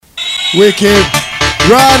Wicked.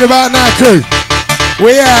 Right about now, crew.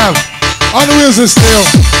 We have on the wheels of steel.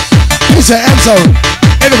 It's an Enzo.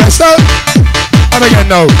 In the best stone. And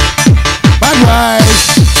again, no. Bad rise.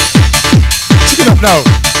 Chicken up now.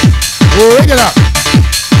 Wake it up.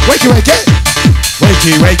 Wakey, wake it.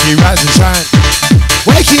 Wakey, wakey, rise and shine.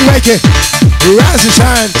 Wakey, wakey, rise and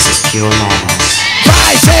shine. This is pure madness.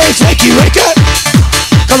 5, 6, wakey, wake it.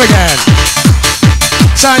 Come again.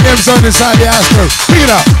 Sign them on inside the house, crew. Pick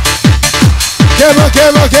it up. Come on,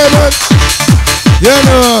 come on, come on. You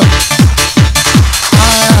know.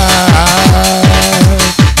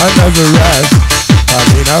 I never rest. I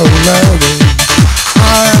mean, I will love it.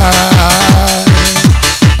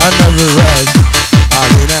 I never rest. I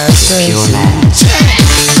mean, that's Pure madness.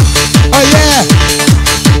 Oh yeah.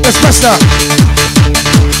 Let's bust up.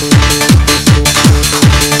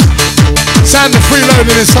 Sound the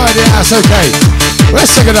freeloading inside the house, okay.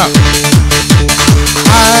 Let's take it up.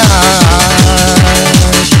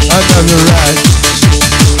 I never rest.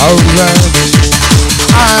 Oh, rest.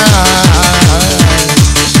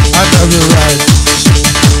 I never rest.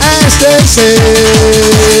 As they say.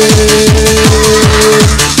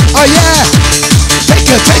 Oh yeah.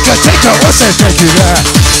 Take her. What's that? Take you there.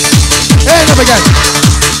 And up again.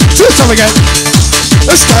 To the top again.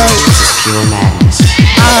 Let's go. This is pure madness.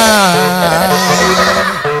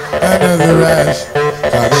 I never rest.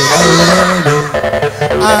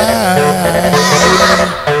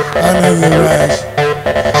 I never rest.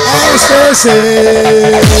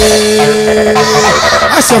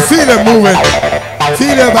 I still feel it moving.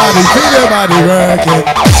 Feel your body working.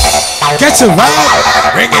 Get your vibe,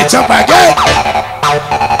 bring it up again.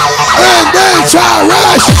 And then try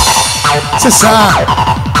rush. It's a sign.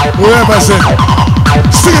 Whoever's in.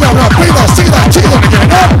 Stick it up now, bring that, stick it up, check it up again.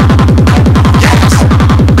 Up. Yes.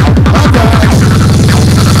 Alright.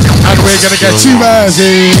 And we're gonna get you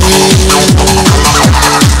buzzing.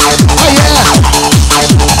 Oh yeah.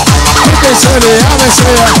 Keep it steady, I'm a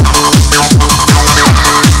sayer.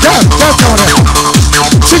 Jump on it.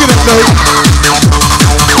 Check it up now.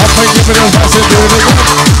 I'll give it a buzz and do it again.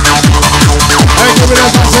 I'll give it a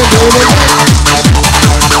buzz and do it again.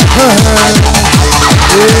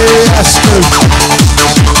 Yeah, smooth.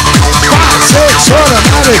 5, 6,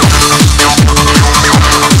 automatic.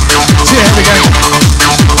 See him again.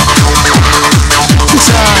 This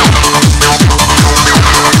time.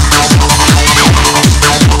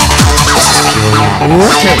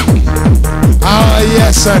 Working. Oh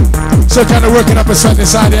yes, son. So kind of working up a side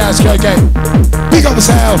inside the house, okay. Pick up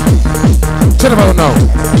yourself. To the bone, no.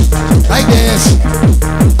 Like this.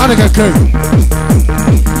 On a good crew.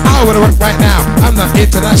 I wanna work right now. I'm not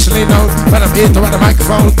internationally known, but I'm here to run the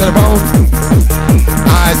microphone to the bone.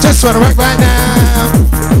 I just wanna work right now.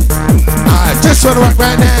 I just wanna work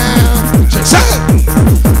right now.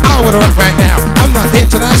 I wanna work right now. I'm not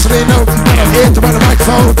internationally known, but I'm here to run the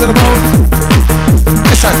microphone to the bone.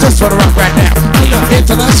 Yes, I just wanna rock right now. I'm not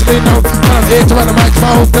internationally known, but I'm here to run the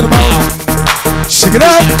microphone to the bone. Shake it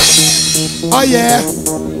up. Oh yeah.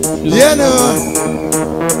 You know.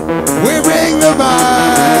 We bring the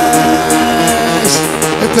vibes.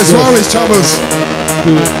 If there's always troubles.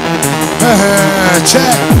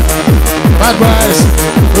 Check. Bad boys.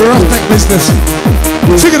 Roughneck business.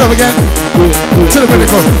 Take it up again. To the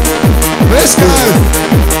pinnacle. Let's go.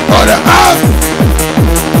 Order up.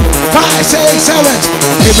 5, 6, 7.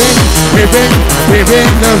 We bring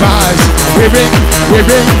the vibes. We bring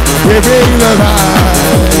the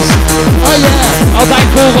vibes. Oh yeah. I'll back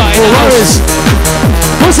cool right now. Always.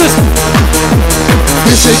 What's this?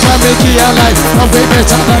 This is my Mickey and life. I'm baby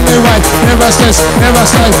top on the right. Never stress, never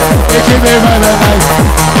stress. They keep me right alive.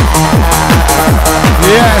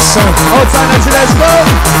 Yes, sir. Outside, let's go.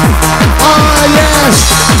 Oh yes.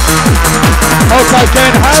 Outside,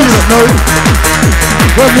 getting house.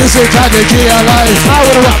 When music had the key of life. I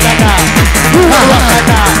wanna rock that now. You wanna rock that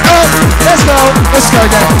now. Let's go. Let's go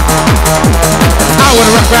again. I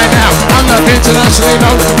wanna rock right now. I'm not internationally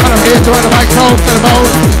known, but I'm here to run the microphone to the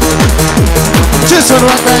bone. Just wanna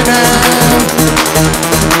rock right now.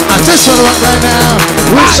 I just wanna rock right now.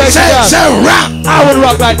 Rock. I wanna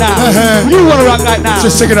rock right now. You wanna rock right now.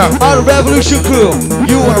 Just check it out. Our revolution crew.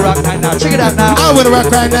 You wanna rock right now. Check it out now. I wanna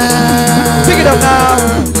rock right now. Check it out now.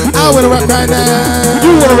 I wanna rock right now.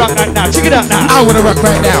 You wanna rock right now. Check it out now. I wanna rock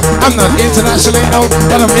right now. I'm not internationally known,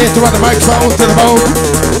 but I'm here to run the microphone to the bone.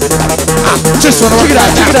 I just wanna rock it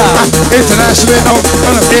out. Check it out. I'm internationally known,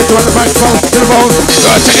 but I'm here to run the microphone to the bone.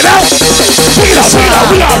 Check it out. Check it out. Check it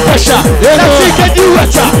out. We are pressure. Let's take a new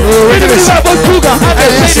water. We're the Rebel Cougar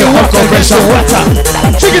and the Lady Walker pressure water.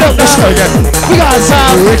 Check it out now. Let's go again. We got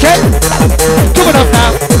sound. Okay. Coming up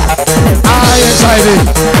now. inside it.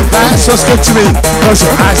 That's what's good to me. Close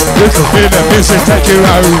your eyes, you can feel the music take you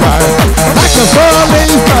over. Like a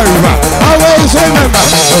four-leaf clover, always remember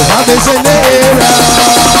the love is in the era.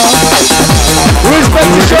 Respect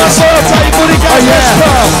to your soul, tell you booty guys. Oh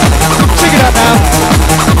yeah. Check it out now.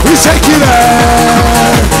 We take you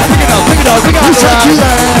there. Pick it up, pick it up, pick it up. We take you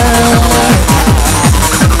there.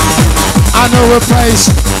 I know a place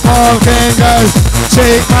all can go.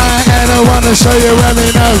 Take my hand, I wanna show you where we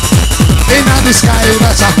know. In the sky,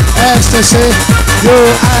 that's our ecstasy. You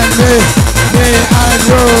and me and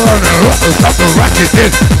you. On the rocket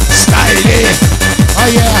in Steiny. Oh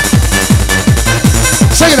yeah.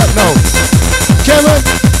 Sing it up now. Cameron.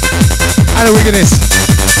 And the wickedness.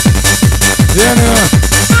 Yeah, no.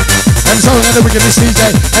 I'm so on the wickedness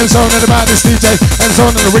DJ. I'm so on the badness DJ. I'm so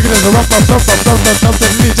on the wickedness. Rump to the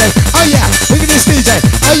DJ. Oh yeah, wickedness DJ.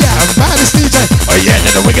 Oh yeah, I'm badness DJ. Oh yeah,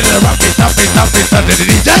 then the wickedness. Rump it to the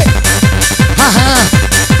DJ. Haha,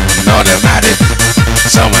 no the magic.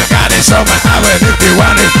 Someone got it, someone have it if you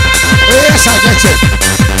want it. Yes, I get it.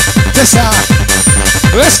 This time,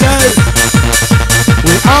 let's go.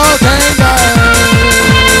 We all can go.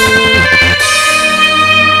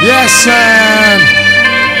 Yes, man.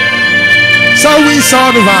 So we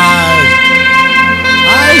saw the vibe.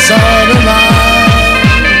 I saw the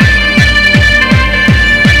vibe.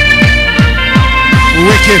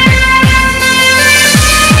 Wicked.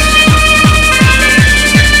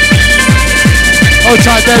 Oh,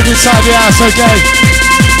 try David inside the house, okay.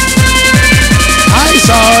 I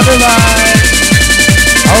saw the vibe.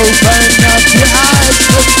 Open up your eyes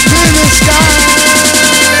to the sky.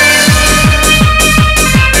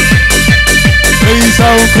 Please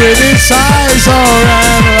don't criticize or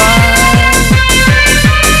analyze.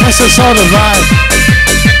 That's the sort of vibe.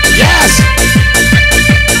 Yes!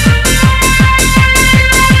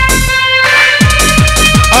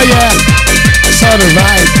 Oh yeah, sort of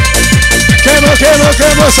vibe. Come on,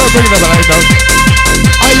 so bring it up, I know.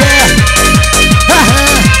 Oh yeah!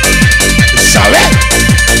 Haha! Sorry!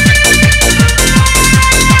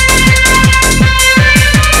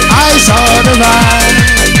 I saw the vibe.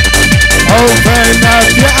 Open up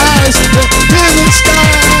your eyes to the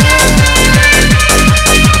sky.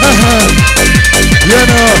 You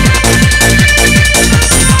know,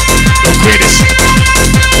 the greatest.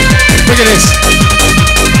 Look at this.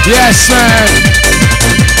 Yes, man.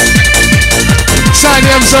 Sign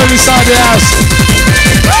the M's on inside the house.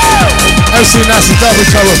 MC Nasty double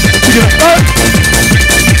trouble. Pick it up.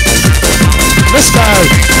 Let's go.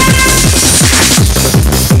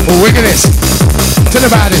 Oh, wickedness. To the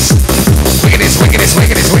baddest. Wickedness,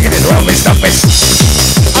 roll me, stop it.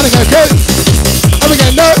 I'm gonna go, I'm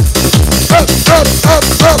gonna no. Up,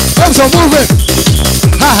 so move it.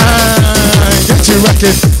 Ha, get you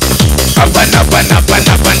rockin'. Up and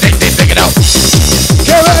take it out.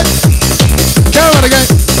 Come on again.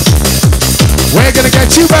 We're gonna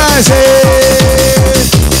get you buzzing.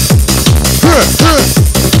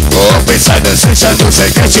 Up inside the session, you say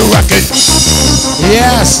get you rockin'.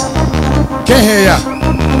 Yes, can't hear ya.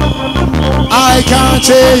 I can't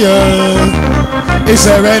hear you. Is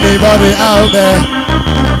there anybody out there?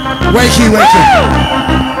 Wakey.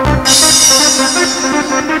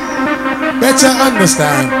 Better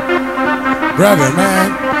understand, brother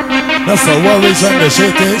man. Not for worries when the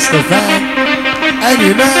shit hits the fan. And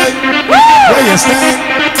you know where you stand.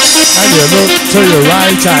 And you look to your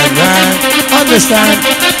right and right. Understand,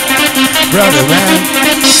 brother man.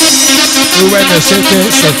 When the shit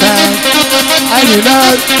hits the fan. And you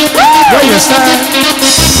know where you stand.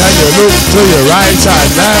 And you look to your right and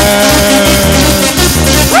left.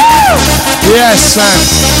 Yes, man.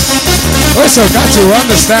 Also got to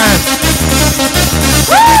understand.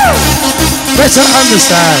 Better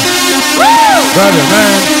understand. Brother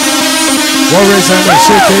man. Worries and the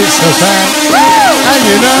shit hits the fan. And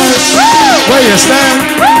you know where you stand.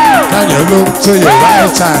 And you look to your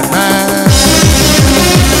right hand man.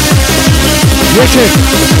 Wicked.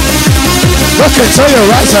 Looking to your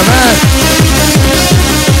right hand man.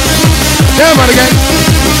 Come on again.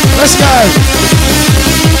 Let's go.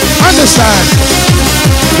 Understand.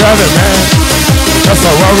 Brother man. Not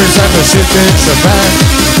for worries and the shit hits the fan.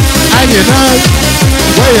 And you know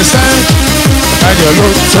where you stand. And you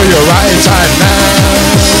look to your right hand man.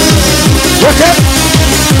 Work it.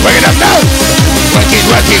 Work it up now. Work it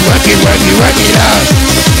out.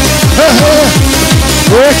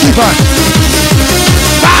 Work it on.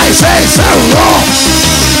 I say so wrong.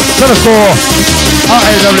 To the core.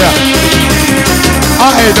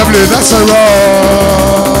 R-A-W, that's a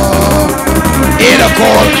wrong. In the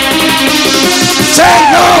core.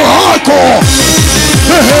 Techno hardcore.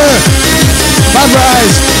 Bad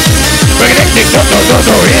rise.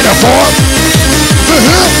 In a form.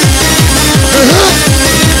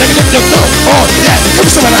 Oh yeah, give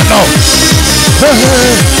me some of that now.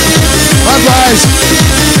 Advice.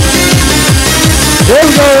 Here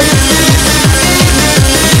we go.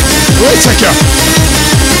 We'll take you.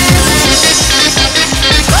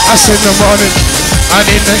 Us in the morning and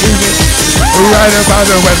in the evening, right about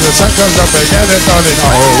it when the sun comes up and get it done.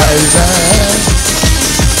 Always there.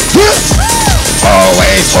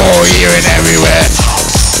 Always for here and everywhere.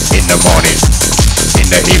 In the morning, in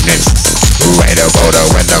the evening, right about it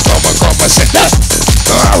when the come and sit down.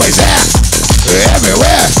 Always there,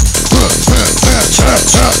 everywhere.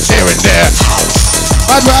 Here and there.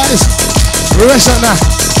 Advice. Rest on that.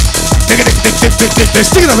 Stick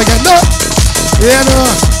it up again. No. Yeah, no.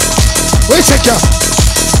 Wait a second.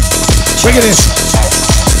 Look at this.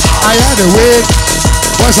 I had a wig.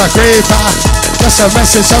 Was a creeper. Just a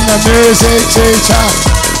message from the music teacher.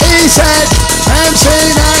 He said, MC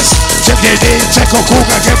Nice. Check the D. Check on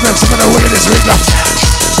Cougar. Give them some of the wickedest rigor.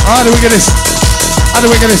 Oh, the wickedest. Oh, the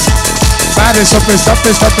wickedest. Bad is up and stuff to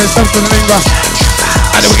the linger.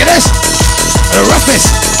 Oh, the wickedest. The roughest.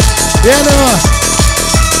 Yeah, no.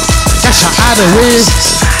 Catch her out of wig.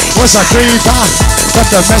 Was a creeper. Got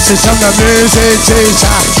the message from the music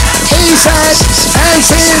teacher. He said,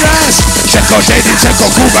 MC Nice. Check out JD, check out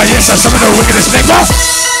Cougar. Yes, that's some of the wickedest nigga.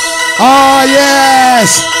 Oh,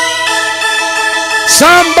 yes.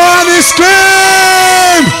 Somebody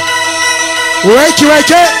scream. Wake it.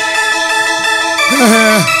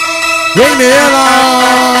 Ring the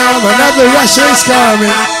alarm. Another Russian's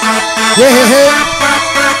coming. Ring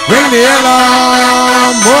the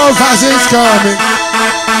alarm. More is coming.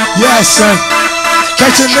 Yes, sir.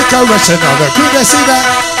 Catching liquor, rushing on the crew, they see that.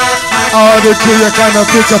 Oh, the crew, you gonna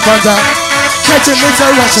pick up on that. Catching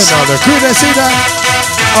liquor, rushing on the crew, they see that.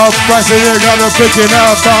 Up, pricing, you're gonna pick it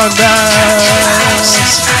up on that.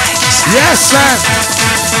 Yes, sir.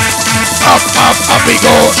 Up we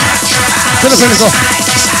go. To the pinnacle.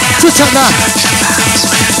 Twitch up now.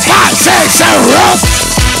 5, 6, 7, rock.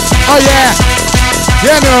 Oh, yeah.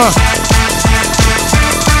 Yeah, no.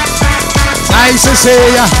 Nice to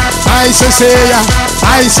see ya, nice to see ya,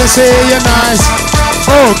 nice to see ya, nice.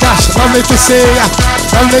 Oh gosh, lovely to see ya,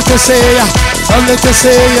 lovely to see ya, lovely to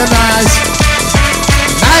see ya, nice.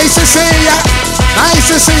 Nice to see ya, nice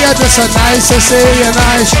to see ya, just a nice to see ya,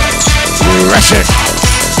 nice. Rush it,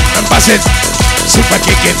 and buzz it, super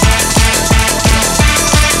kicking.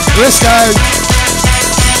 Let's go.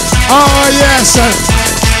 Oh yes, sir.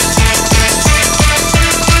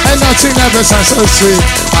 And nothing ever sounds so sweet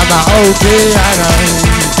on the old piano.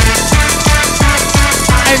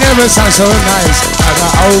 It never sounds so nice on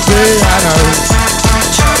the old piano.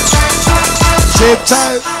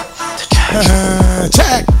 Tiptoe.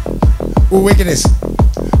 Check. Wickedness.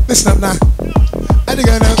 Listen up now. And you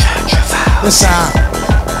gonna the sound.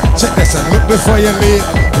 Check this out. Look before you leave.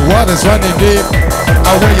 The water's running deep.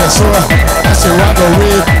 I wear your sword. That's your water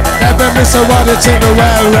weed. Never miss a water till the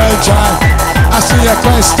railroad dry. I see your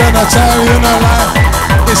question, I tell you no lie.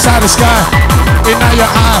 Inside the sky, in your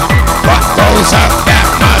eye. What goes up, that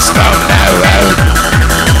must go down road.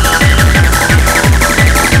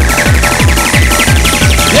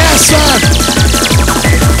 Yes, son.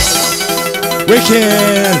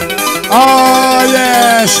 Wicked. Oh,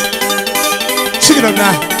 yes. Check it up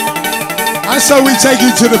now. And so we take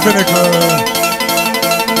you to the pinnacle.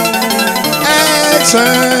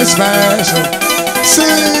 Extra special.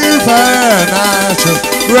 Supernatural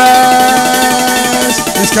rise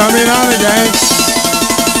is coming on again.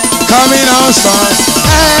 Coming on strong.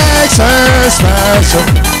 Extra special.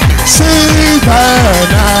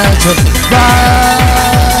 Supernatural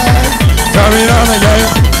rise coming on again.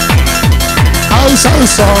 Oh so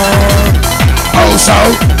strong. Oh so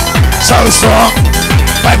strong.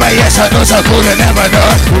 Bye yes I know so cool and never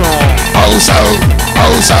done. Oh so strong.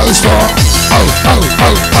 Oh so strong.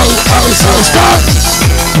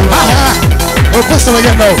 We'll push them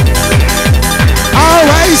again though.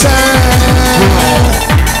 Always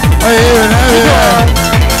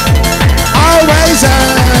always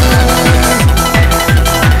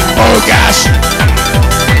oh gosh.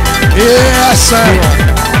 Yes sir.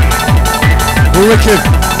 Wicked.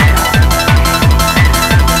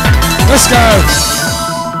 Let's go.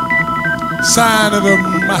 Sign of the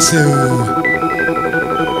massive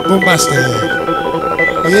bombastic.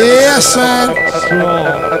 Yes, man.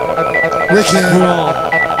 Wicked.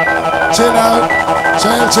 Chill out.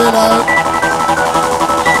 Chill out.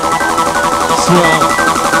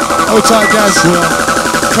 Hold tight, guys.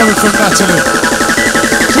 Coming from Natalie.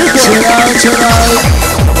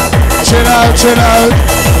 Chill out.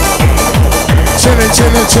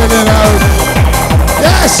 chilling out.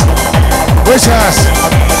 Yes! Which house?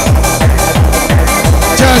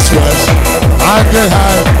 Just rush. I get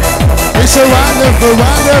high. It's a wonderful,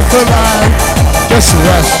 wonderful life. Just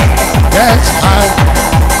rush. Get high.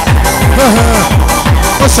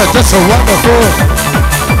 What's that? Just a wonderful.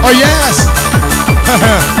 Oh, yes!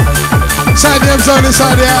 Side the M zone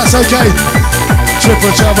inside the house, okay. Triple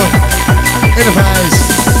trouble. In the face.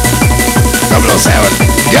 007.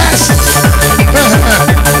 Yes!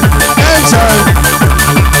 M zone.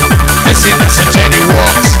 I see that's a Jenny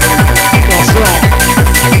walks. What's wrong?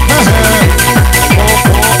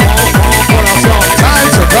 Time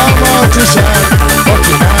to come out to shine. What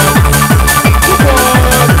you have? What's wrong?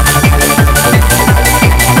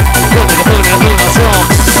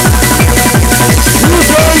 Who's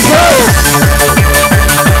going to?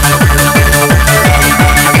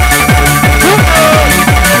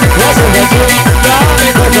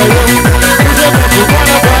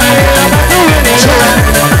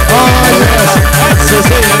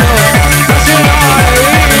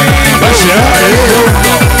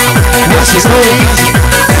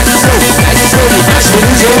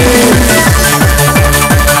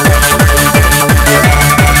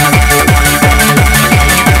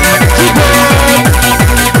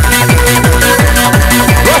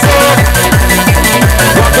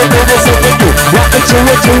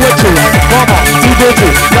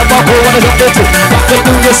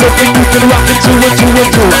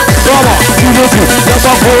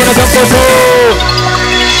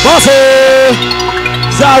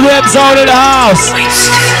 Zone in the house.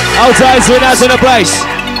 Outside Sweetness in the place.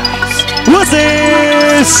 What's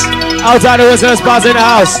this? Outside the Wizard spots in the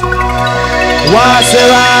house. What's the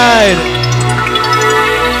ride?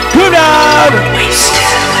 Good down.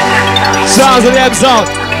 Sounds of the M Zone.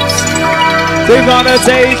 They're gonna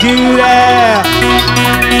take you there.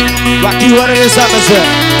 Rock you out of this atmosphere.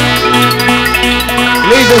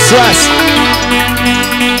 Leave the stress.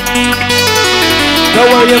 Don't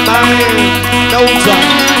worry your mind. No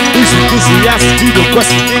time. Easy, I see the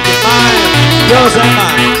question in your mind. Yours and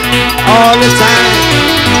mine, all the time.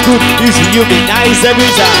 Good, easy, you'll be nice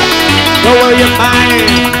every time. Don't worry your mind,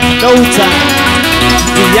 no time.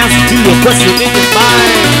 The answer to your question in your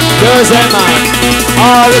mind. Yours and mine,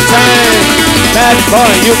 all the time. Bad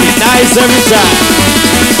boy, you'll be nice every time.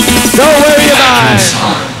 Don't worry your mind.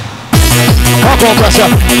 Pump on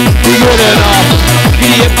pressure, we good enough.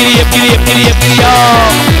 Giddy up, giddy up, giddy up, giddy up, giddy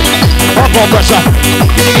up. Pump on pressure,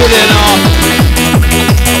 giddy good enough.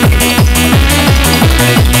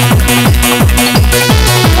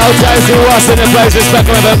 Outside see what's in the place, respect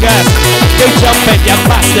of the gas. They jump in, you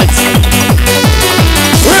bastards.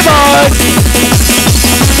 Ribbons!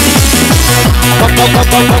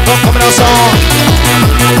 Coming on song.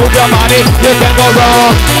 Move your body, you can't go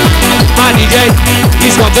wrong. My DJ,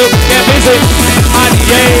 he's going to get busy. My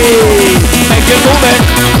DJ, make it moving.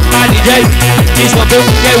 My DJ, he's going to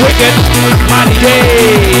get wicked. My DJ,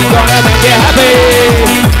 gonna make it happy.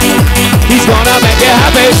 He's gonna make it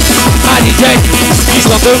happy. My DJ, he's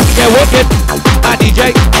going to get wicked. My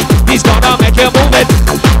DJ, he's gonna make it move it.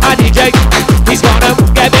 My DJ, he's gonna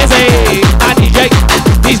get busy. My DJ,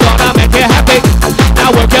 he's gonna make it happy. Now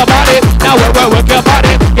work your body, now work your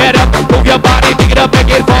body. Get up, move your body, pick it up, make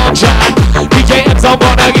it function. DJ M-Zone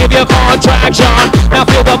gonna give you contraction. Now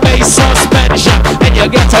feel the bass suspension, and you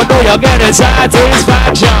get to know you're getting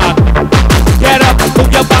satisfaction. Get up, move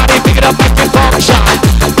your body, pick it up, make it function.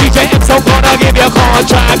 DJ M-Zone gonna give you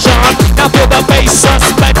contraction. Now feel the bass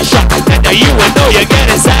suspension, and you will know you're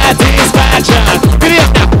getting satisfaction. Get it up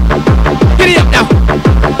now, get it up now,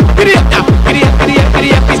 get it up now, get it up, get it up, get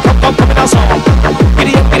it up. Please come out song. Get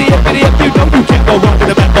it up, get it up, get it up. You know you can't go wrong with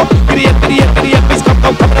the member. Get it up, get it up, get it up. Please come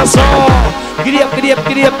out song. Get it up, get it up,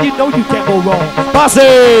 get it up. You know you can't go wrong.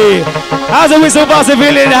 Bossy, how's the whistle bossy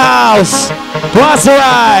feeling in the house? Bossy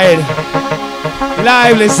ride.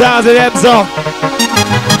 Lively sounds of them song.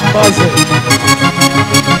 Bossy,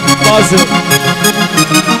 bossy.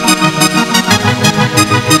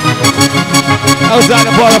 Outside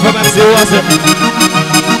the border from MC, what's it?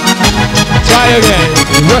 Try again.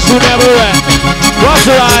 Rush will never end. Rush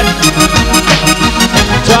the ride.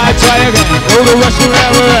 Try again. Oh, the rush will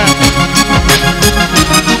never end.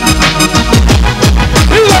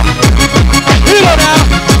 Here we go now.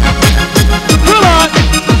 Come on.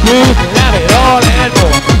 You can have it all and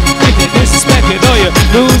more. If you disrespect it, know you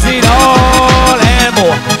lose it all and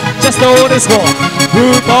more. Just know the score.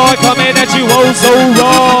 Rude boy coming at you oh so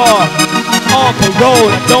raw. On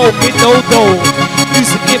parole, I don't get no dough.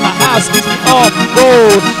 Used to get my house, keeps me off the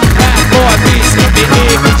road. boy beats keep me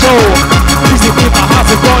in control. Music in my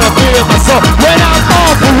house is gonna feel my soul. When I'm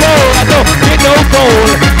off the road, I don't get no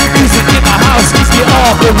gold. Music in my house keeps me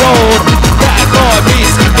off the road. Bad boy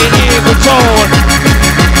beats keep me in control.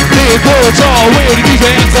 In control with the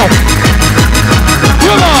DJ Enzo.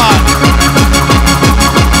 Come on!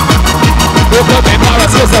 Look up in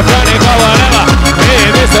Paris, schizophrenic or whatever.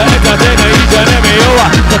 Hey, Mr. Entertainer, each and every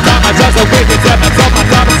hour. Sometimes I just a wicked step, and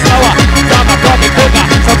sometimes it's slower. Sometimes I call me quicker,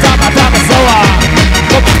 sometimes I time is slower.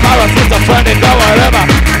 Look in Paris, schizophrenic or whatever.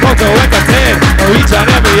 Come to entertain, each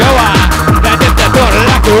and every hour. And if they don't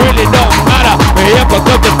like it, really don't matter. We're here for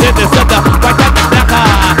good to sit and set the right at the blacker.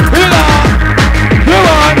 Come on! Come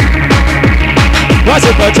on! What's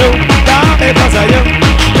it for you? Down because of you.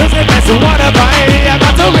 Cause it makes you wanna buy. I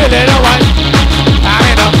got to really know why. I'm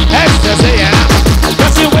in a ecstasy, yeah.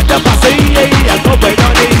 Rushing with the posse, yeah. Go wait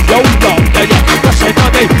on it, yo, yo, yeah. Rushing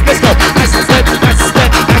on it, let's go. Nice and steady, nice and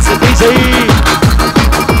steady, nice and easy.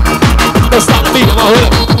 Don't stop the beat, come on, hit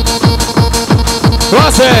it.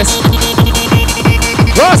 What's this?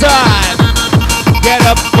 What's that? Get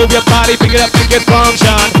up, move your body, pick it up, make it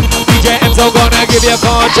function. DJ Enzo gonna give you a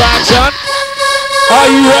contraction. Are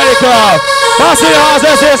you ready, club? Posse House,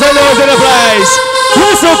 let's hear some noise in the place.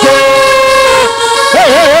 Whistle cool. Hey,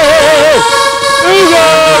 hey, hey, hey, hey, hey. Who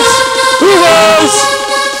goes? Who goes?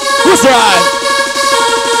 Who's right?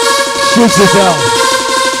 Shoot yourself.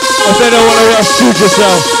 If they don't want to rush, shoot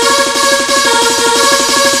yourself.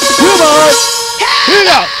 Come on. Here you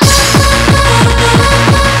go.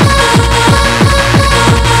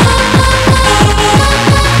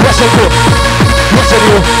 Rush it cool. Rush it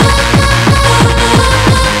you.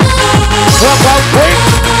 Rock out quick,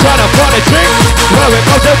 tryna find a drink. Where it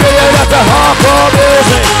goes to be at the hardcore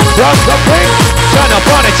music. Rock up quick, tryna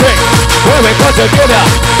find a drink. Where it goes to get the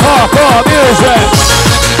hardcore music.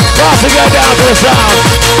 Got to get down to the sound.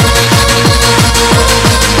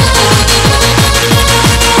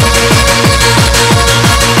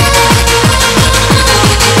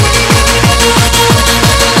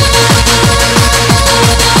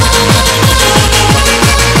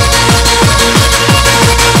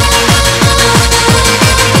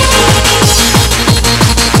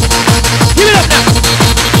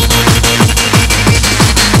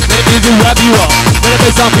 Wrap you up, when it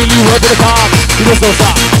makes sound feel you up to the top. You just don't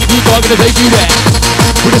stop, we are gonna take you there.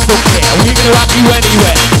 We just don't care, we gonna rock you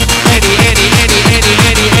anywhere. Anywhere.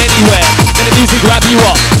 When the music wrap you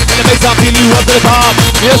up, when it makes sound feel you up to the top.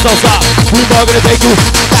 You just don't stop, we are gonna take you.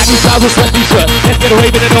 Baggy styles with sweat t-shirt, let's get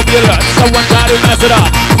away with it, don't be alert. Someone try to mess it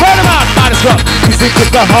up, burn them out, might as well. Music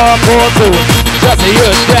is the hardcore too. Just a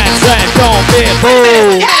good dance and don't be a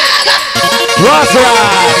fool. What's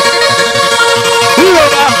right? You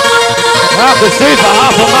know that. Off the street for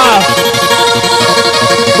half a mile.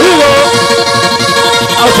 Here we go.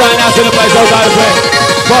 Outside now to the place, outside the place.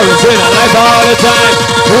 Boys in a life all the time.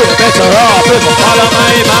 Who the best are all people follow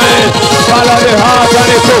my mind. Follow the heart and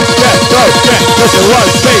it's true. Get, go, get, push it one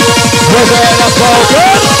speed. Was it a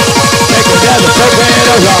focus? Take it down the soap and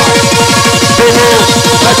a rock. Boom, boom,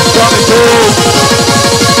 let's come and through.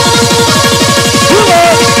 Come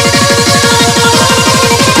on.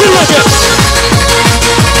 Get like it.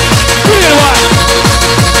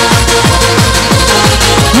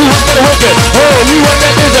 You want to hook it, oh, you want to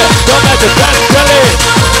get busy, don't let the dance jelly,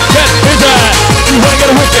 get busy. You want to get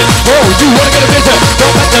a wicked, oh, you want to get a busy,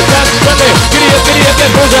 don't let the dance jelly, giddy up, get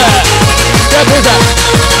busy, get busy.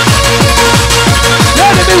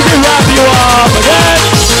 Let the music wrap you up again,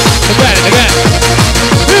 and again.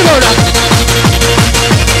 You know that.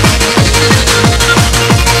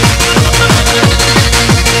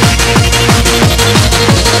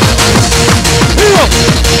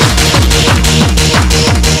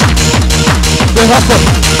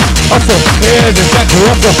 Hustle, here's the second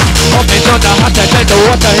hustle. Hopping on the hot side, the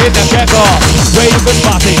water in the kettle. Wave and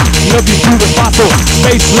party, love you to the fossil.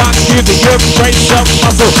 Baseline, give the young great self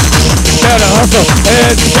hustle. Tell the hustle,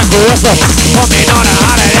 here's the second hustle. Hopping on the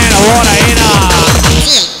hotter than the water in a.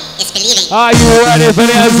 Are you ready for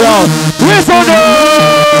the zone? Whistle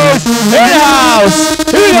noise in the house.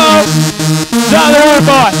 Here we go. Down the road,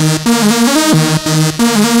 boy.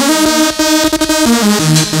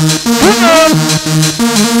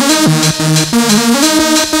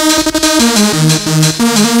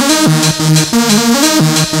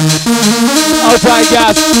 Outside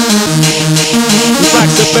gas.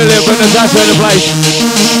 Max a million from the dash in the place.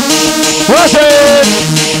 Rush it!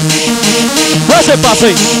 Rush it,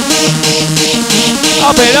 Bussy!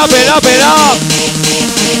 Up it, up it, up it, up!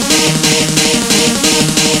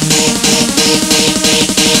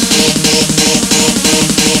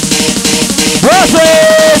 Rush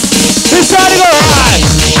it! He's trying to go high!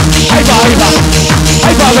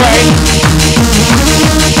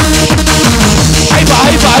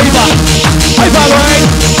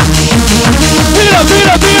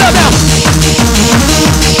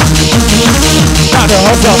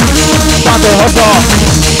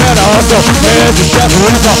 better hustle. Here's the chef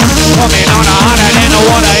whistle. Coming on a hundred and a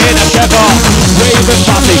water in a kettle. Raving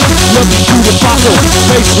posse, looking through the fossil.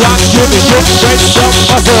 Baseline Jimmy, just straight some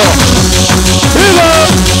muscle. Hello!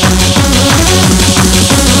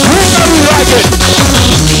 We know we like it.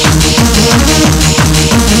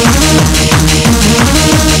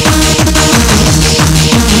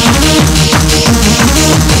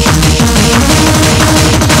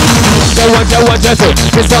 One, two.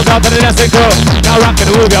 This song's out for the dancing crew. Now rock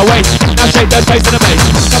and move your waist. Now shake the bass in the bass.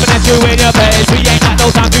 Coming at you in your face. We ain't got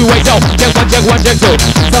no time to wait. So check one, check two.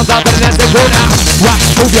 Song's out for the dancing crew now. Rock,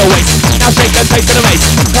 move your waist. Now shake the bass in the bass.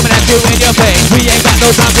 Coming at you in your face. We ain't got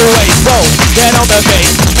no time to wait. So get on the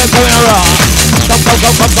bass and coming around. Come. Get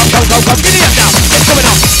it up now. It's coming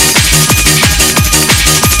on.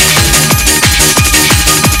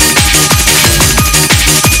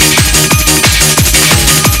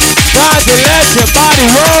 Time to let your body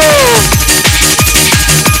roll.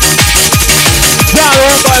 Now the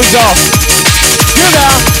one by himself. You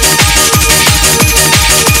now.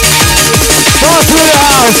 Fall through the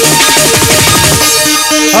house.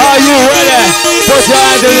 Are you ready? Put your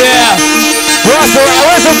hands in the air. Russell,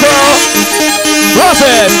 where's the girl?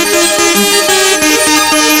 Russell.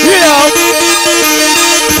 You know.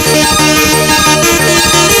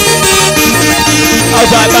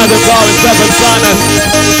 Outside by the car is Stephen Simon.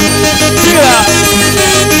 Check it out.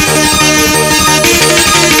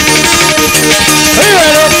 Are you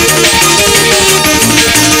ready?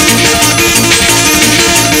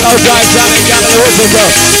 Outside Johnny got the whistle go.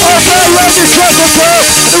 Outside Russian Circle Club,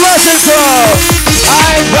 the Russian Club.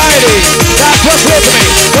 I'm ready. That's what's with me.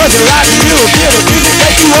 Cause you're riding you, feel the music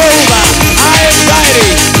take you over. I'm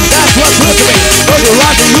ready. That's what's with me. Cause you're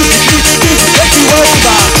riding you, feel the music take you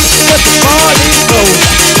over. Just the party goes.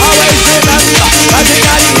 Always remember, rising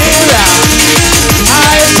out of here.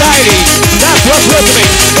 I'm ready. That's what's with me.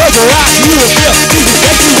 Cause you're riding you, feel the music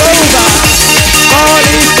take you over.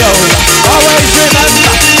 Party goes. Always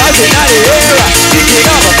remember, rising out of here. Kicking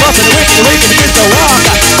up a buff and a wicked against the wall.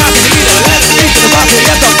 Not to need a let it speak to the box and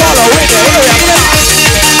get the follow in the area.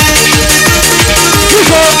 You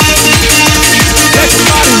go. Let your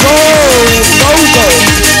body roll. Go.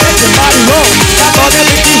 Let your body roll. That ball that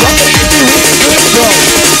makes you rock and make you with the good roll.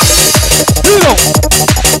 You go.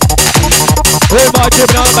 Oh my,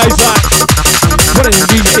 tripping on the baseline. What is the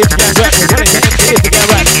music if you get rap? What is the MC if you get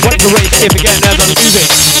rap? What is the race if you get nerves on the music?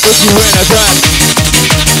 If you win a track.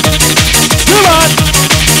 Come on!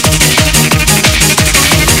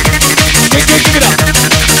 Give it up!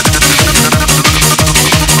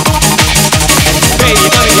 Pay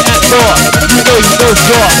your money at the door. You know you go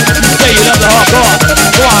score. You say you love the hardcore.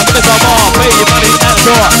 Go on, give me some more. Pay your money at the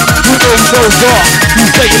door. You know you go score. You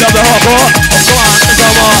say you love the hardcore. Go on, give me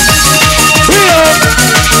some more. Here!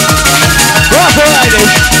 Rock the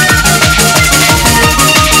ladies!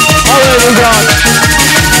 Already gone.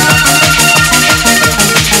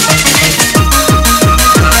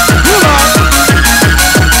 Come on!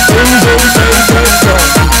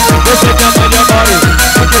 Let's take up on your body,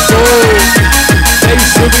 with your soul. They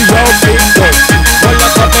should be your bingo. Well, I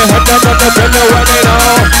got my head down, but I don't know what they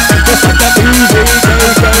know. Let's take that music, they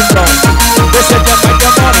can't go. Let's take up on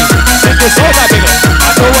your body, with your soul, my bingo.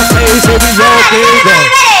 I know what they should be your bingo.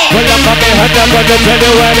 Well, I got my head down, but I don't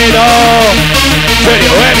know what they know.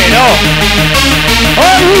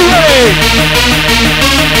 Are you ready?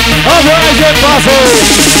 Uprise your muscles.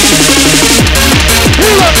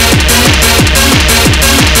 Here up.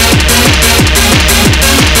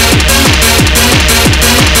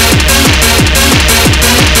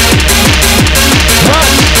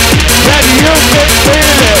 You can feel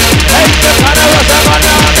it. Take the kind of what's up on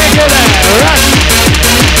now, make it rush.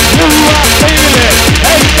 You are feeling it.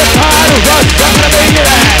 Take the kind of what's up on make it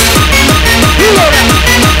you know that.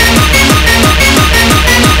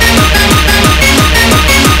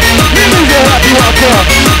 You know you're happy out there.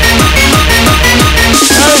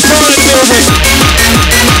 Electronic music.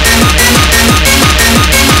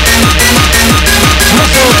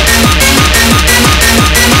 Whistle it.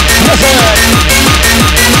 Whistle it.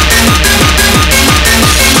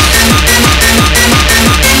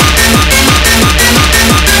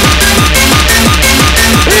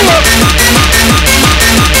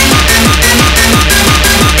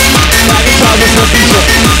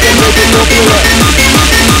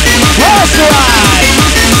 What's right?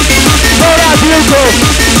 So that's you go.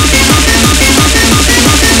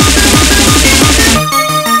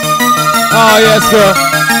 Oh yes, girl.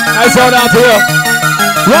 I saw down to you.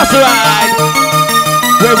 What's right?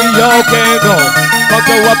 Where we all can go. Fuck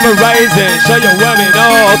the uprising, show you where we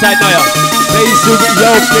know. Tight now, yo. Play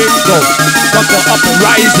studio bingo. Fuck the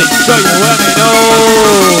uprising, show you where we know.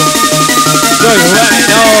 Show you where we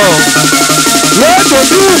know. Let the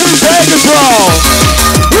music take control.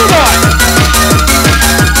 Come on.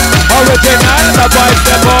 Original, the boys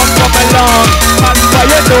step up, come along. And for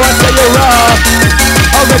you know I say you're wrong.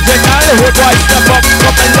 Original, the boys step up,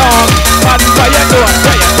 come along. And for you know I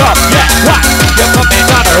say you're tough. Yeah, what? You're coming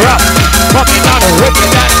on a rough. Coming on a wicked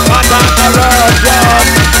and hot on the road, yeah.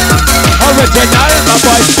 Original, the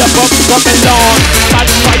boys step up, come along. And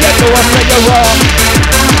for you know I say you're wrong.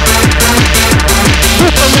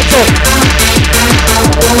 Super mental.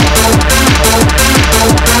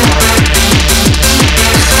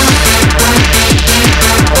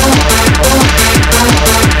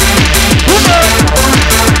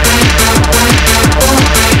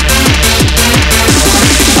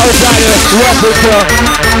 Outside of Replica,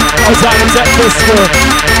 outside of Texas,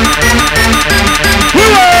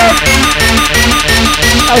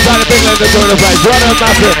 outside of Big Land, the Jordan Price, Jordan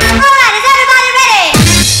Massive. Alright, is everybody ready?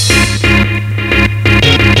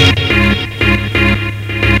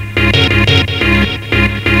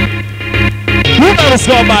 You know the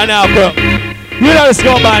score by now, bro. You know the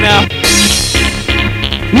score by now.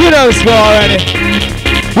 You know the score already.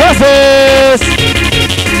 What's this?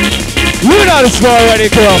 You know the score already,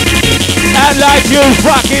 girl. And like you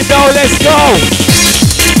fucking know, let's go.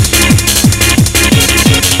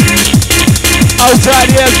 Outside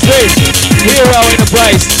the M3, hero in the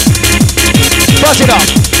place. Brush it up.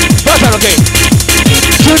 Brush it, okay.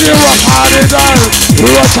 Junior rock hard and down. You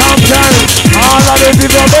are champion. All of the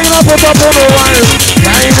people bring up with the bubble one.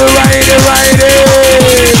 Ride it.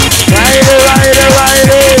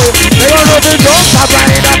 They don't know the jokes are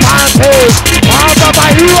riding the panties. All the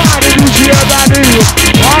body want to do shit that do.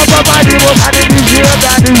 All the body was having to do shit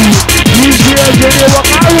that do. You hear Junior rock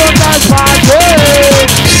hard on that party.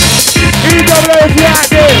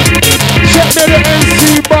 EWFD. Check me the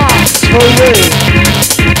MC box for real.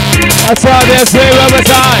 That's how they say rubber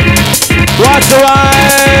time. Watch the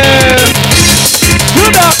rhyme. You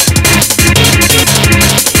know.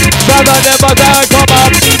 Some of them are gonna come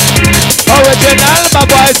up. Original, my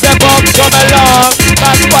boy step up, come along.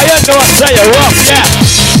 That's why you know I say you're rough, yeah.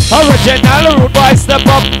 Original, rude boy step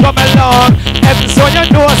up, come along. And so you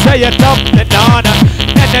know I say you're tough. Na-na-na,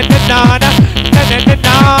 na-na-na-na,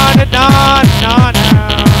 na-na-na-na, na-na-na-na.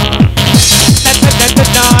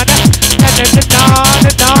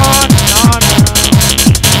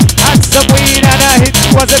 Had some weed and a hit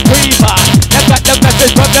was a creeper. That got the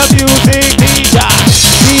message from the music teacher.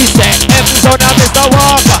 He said, episode of Mr.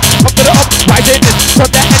 Walker. Up to the uprising from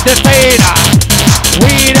the entertainer.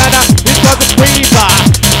 Weed and a hit was a creeper.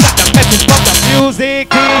 Got the message from the music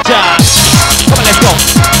teacher. Come on, let's go.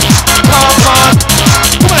 Come on.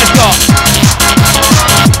 Come on, let's go.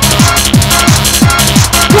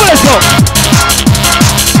 Come on, let's go.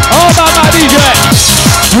 Oh, my DJ.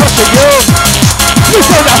 Look at you. You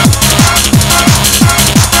say that.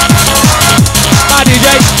 My DJ,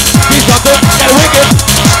 he's got to get wicked.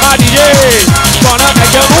 My DJ, gonna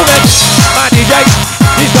make you move it. My DJ,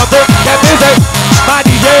 he's got to get busy. My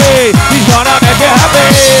DJ, he's gonna make you happy.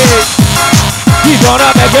 He's gonna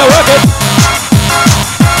make you work it.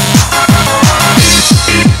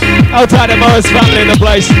 Outside the Morris family in the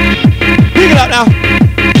place. Pick it up now.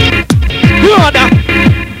 You on now.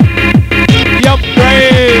 Your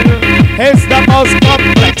brain is the most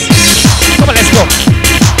complex. Come on, let's go.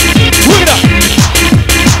 Look it up.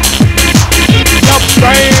 Your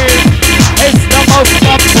brain is the most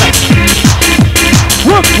complex.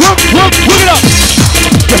 Look it up.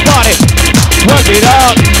 Your body, work it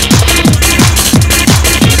out.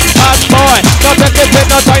 Bad boy, not take the pin,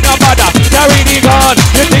 not try no matter. Carry the gun,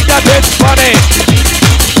 you think that it's funny.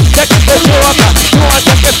 Take it for sure, you want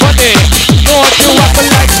to take it funny. No one you want to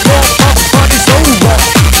like, go up, money's over.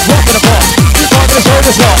 Walk to the ball, you want to show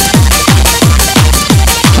the show.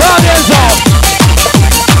 Turn hands off.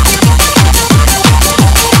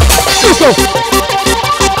 Let's go.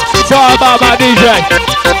 It's all about my DJ.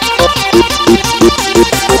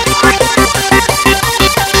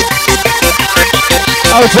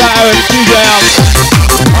 Outside Aaron, DJ out.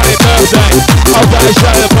 On his birthday, outside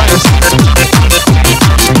show the place.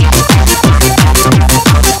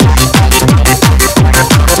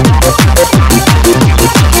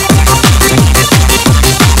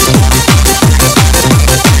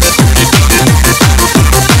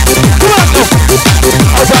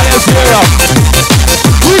 Outside MC Hero.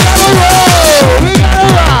 We gotta roll. We gotta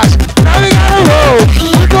rush. Now we gotta roll.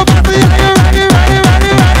 We go back to ready.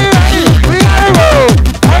 We gotta roll.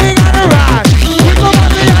 Now we gotta rush. We go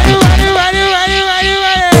back to ready.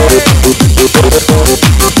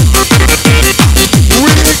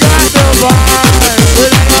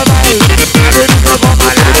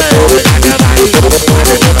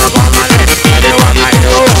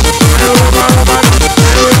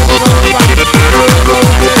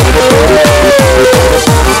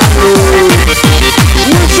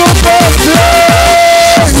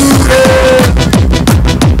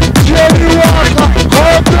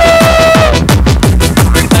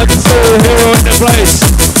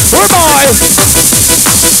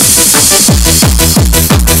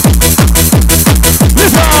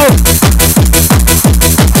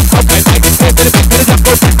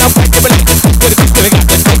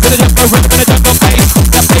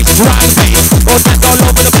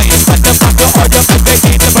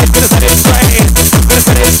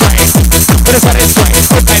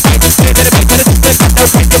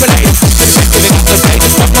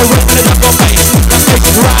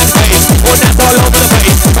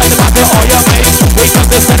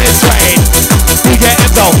 his train. We get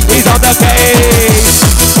him though, he's on the case.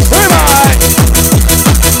 Rewind.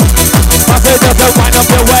 Bust it just to wind up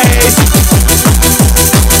your waist.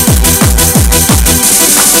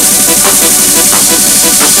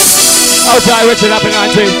 Okay, Richard up in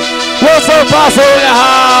 19. Wilson Parcel in the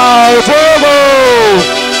house. Woo-woo.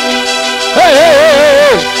 Hey, hey, hey, hey,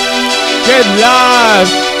 hey. Get live.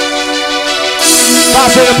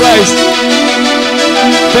 Pass in the place.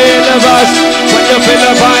 Feel the rush when you feel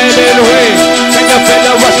the vibe in the way. When you feel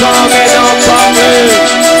the rush coming on from me.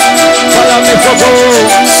 Follow me for gold.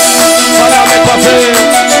 Follow me for feel.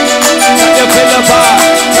 When you feel the vibe,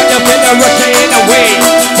 when you feel the rush in the way.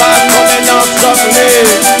 Vibe coming on strongly.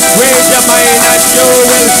 Raise your mind and you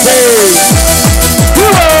will see.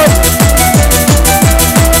 Woo-woo.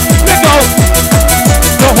 Let go.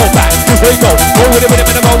 Don't hold back. Just let go. Go with it, with it,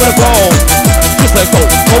 with it, go with it, go. Just let go.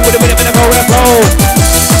 Go with it, with it, with it, go with it, go.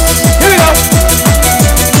 Here we go.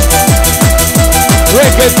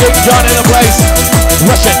 Wicked Big John in the place.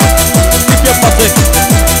 Rush it. Keep your buzzing.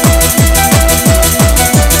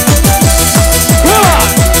 Come on.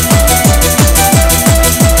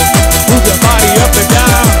 Move your body up and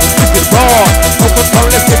down. Kick it raw. Open phone,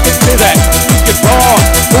 let's kick it busy. Kick it raw.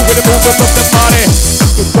 Move it, move it, move the body.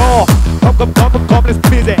 Kick it raw. Come, let's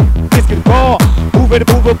busy. Kick it raw. Move it,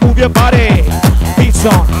 move your body. Beats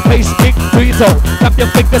on, bass kick, free zone. Stop your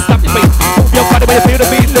fingers, stop your face. Move your body when you feel the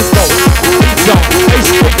beat, let's go. Beats on, bass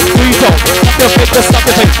kick, free zone. Stop your fingers, stop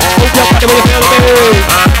your face. Move your body when you feel the beat.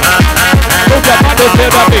 Move your body when you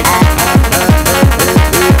feel the beat.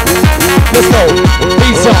 Let's go.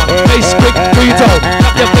 Beats on, bass kick, free zone.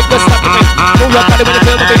 Stop your fingers, stop your face. Move your body when you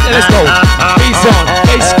feel the beat, let's go. Beats on,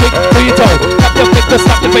 bass kick, free zone. Stop your fingers,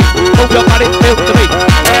 stop your face. Move your body, feel the beat.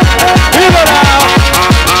 Here we go now.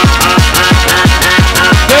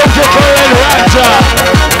 Beautiful and Raja.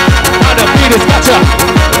 And the beat is gotcha.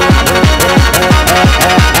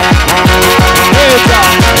 Hands up.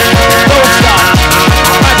 Don't stop.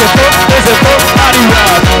 Magic foot is a foot body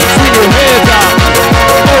rock. Swing your hands up.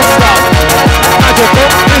 Don't stop. Magic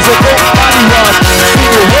foot is a foot body rock.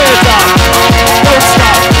 Swing your hands up. Don't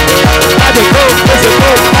stop. Magic foot is a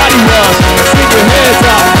foot body rock. Swing your hands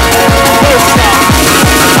up. Don't stop.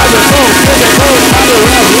 Magic foot is a foot body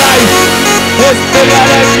rock. Life. It's bigger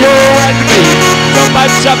than you and me. So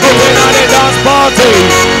much champagne on a dance party.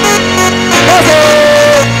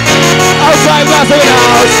 Hustle! Outside glass in the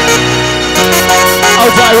house.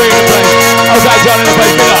 Outside Ray in the place. Outside John in the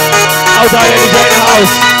place. Bigger. Outside Eddie J in the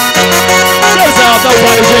house. No sound, no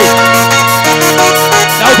party G.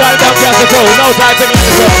 No time down cast the toe. No time picking up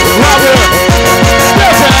the toe. Rob it up. No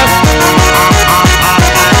time.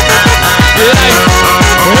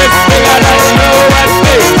 It's bigger than you and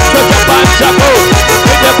me. Such a bunch of food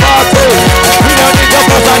in the party. We don't need to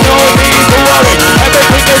fuss and no need to worry.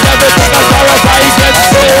 Everything is everything as far as I can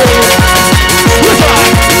see. Which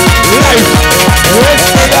one? Life. It's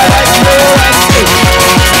bigger than you and me.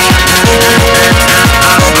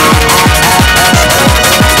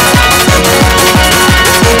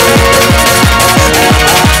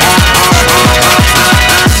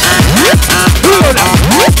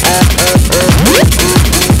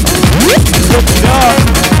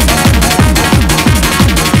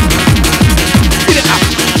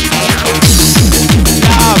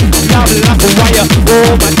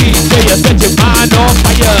 Oh, my DJ, you set your mind on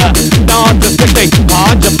fire. Not the 60,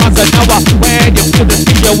 100 miles an hour. When you feel the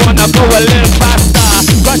speed, you wanna go a little faster.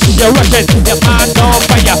 Rush, you're rushing, your mind on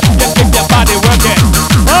fire. You keep your body working.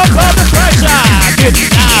 Up on the pressure. Get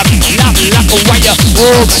up, like a wire.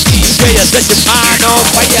 Oh, my DJ, you set your mind on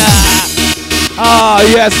fire. Ah,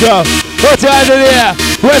 yes, sir. Put your hands in the air.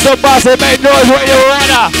 Where's the boss that made noise when you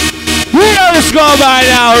wanna? You know the score by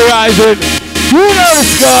now, Horizon. You know the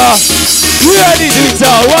score. You ready to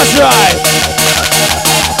tell what's right?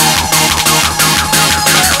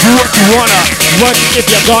 Do what you wanna, work if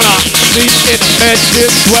you're gonna. Sleep in bed till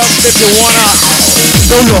 12 if you wanna.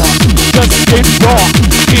 So long, just keep raw.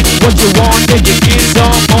 It's what you want, and you get some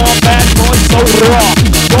more bad boys so raw.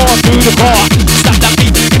 Go through the bar, stop that beat,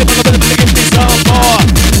 get up on the give me some more.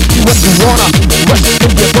 Do what you wanna, rush if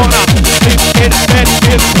you're gonna. Sleep in bed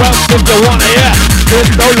till 12 if you wanna, yeah. There's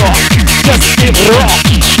no law, just get raw.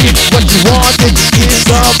 Get what you want, and you get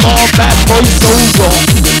some more bad boys so raw.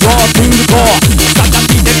 Go through the bar, stop that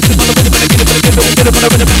beat, get up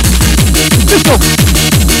on the let's go.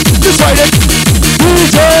 Just right in.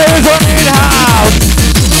 DJ is on in house.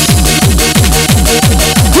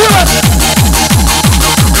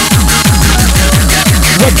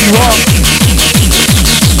 What you want?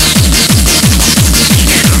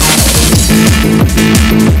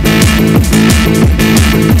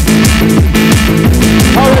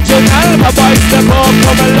 How step up,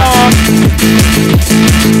 come along.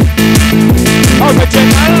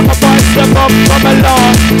 Original, my boy, step up, come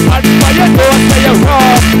along. And for you know I say you're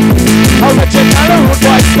wrong. Original, my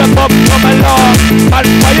boy, step up, come along. And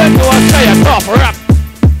for you know I say you're tough, rap.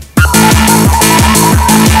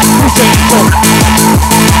 Who say it's tough?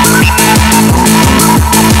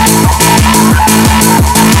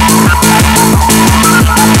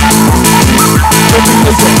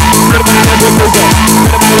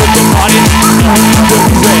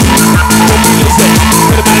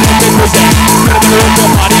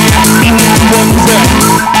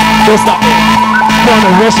 Don't stop it. Gonna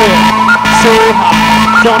rush it. So hot.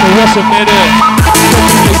 Gonna rush a minute. Don't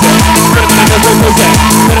be lazy. Get a minute, don't lose it.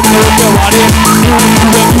 Get a minute, don't want it. You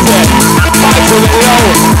don't use it. Fight to it low.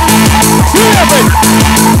 You have it.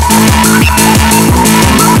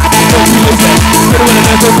 Don't be lazy. Get a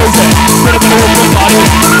minute, don't lose it. Get a minute, don't want it.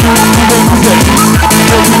 You don't use it.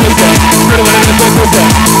 Don't be lazy. Get a minute, don't lose it.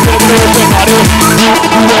 Get a minute, don't want it.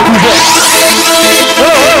 You don't use it.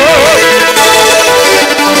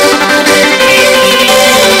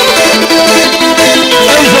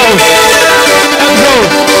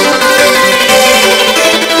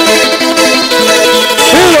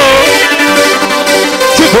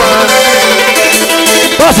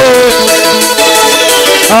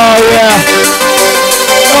 Oh yeah.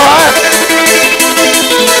 Alright.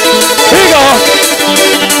 Here we go.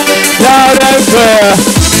 Loud and clear.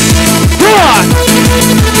 Come on.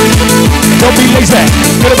 Don't be lazy.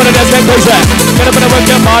 Get up on the dance and crazy. Get up on the work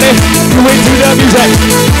your body. You into the music.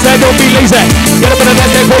 Say don't be lazy. Get up on the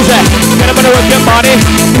dance and crazy. Get up on the work your body.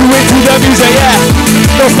 You into the music, yeah.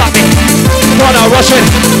 Don't stop me. Wanna rush it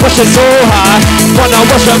so high. Wanna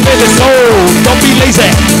rush a minute so. Don't be lazy.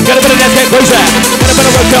 Get up on the dance and crazy. Get up on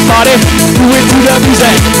the work your body. You into the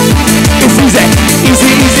music. It's easy,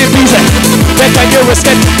 easy peasy. Back on your risk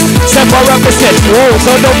it. Step for a biscuit. Whoa,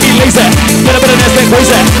 so don't be lazy. Get up on the dance and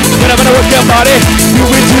crazy. Get up on the work your body. You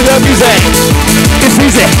into the music. It's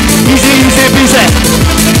easy, easy peasy.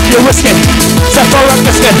 You risk it. Step for a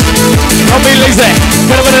biscuit. Don't be lazy.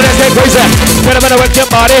 Get up on the dance and crazy. Get up on the work your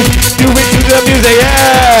body. You into the music,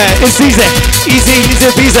 yeah. It's easy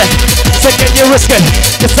peasy. Second you risk it.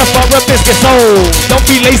 It's step for a biscuit. So don't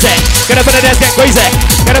be lazy. Get up on the dance and crazy.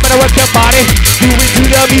 Get up and work your body, you into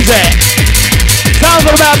the music. Sounds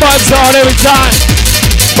like bad vibes on every time.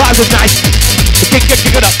 Vibes is nice. Kick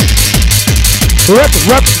it up. Rip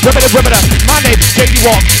it up. My name is JD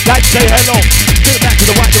Walk. Like say hello. Get it back to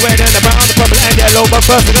the white, the red, and the brown, the purple, and yellow. But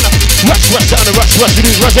first we're gonna rush on the rush. You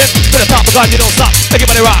do rush it to the top because you don't stop.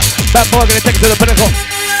 Everybody rock. Bad boy gonna take it to the pinnacle.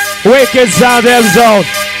 Wicked sound M zone.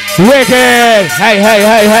 Wicked. Hey.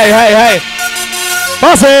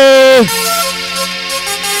 Bossy.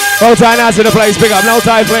 No time now to the place, pick up, no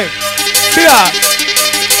time play. Pick up.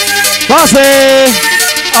 Bossy.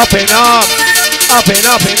 Up and up. Up and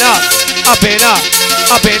up and up. Up and up.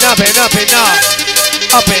 Up and up and up and up.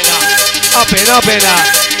 Up and up. Up and up and up.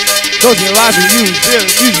 Close your eyes and use real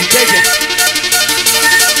music,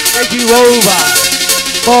 take you over.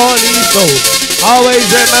 Falling slow. Always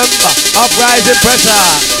remember uprising pressure.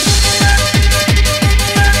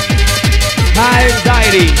 High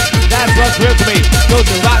anxiety. That's what's real to me. Close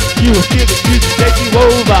your eyes, you will feel the music take you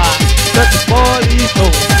over. Such a falling slow.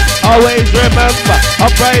 Always remember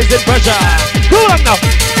uprising pressure. Come on now.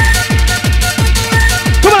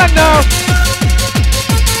 Come on now.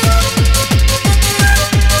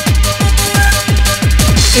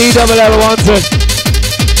 E-double-L wanted.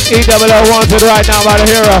 E-double-L wanted right now by the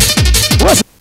hero.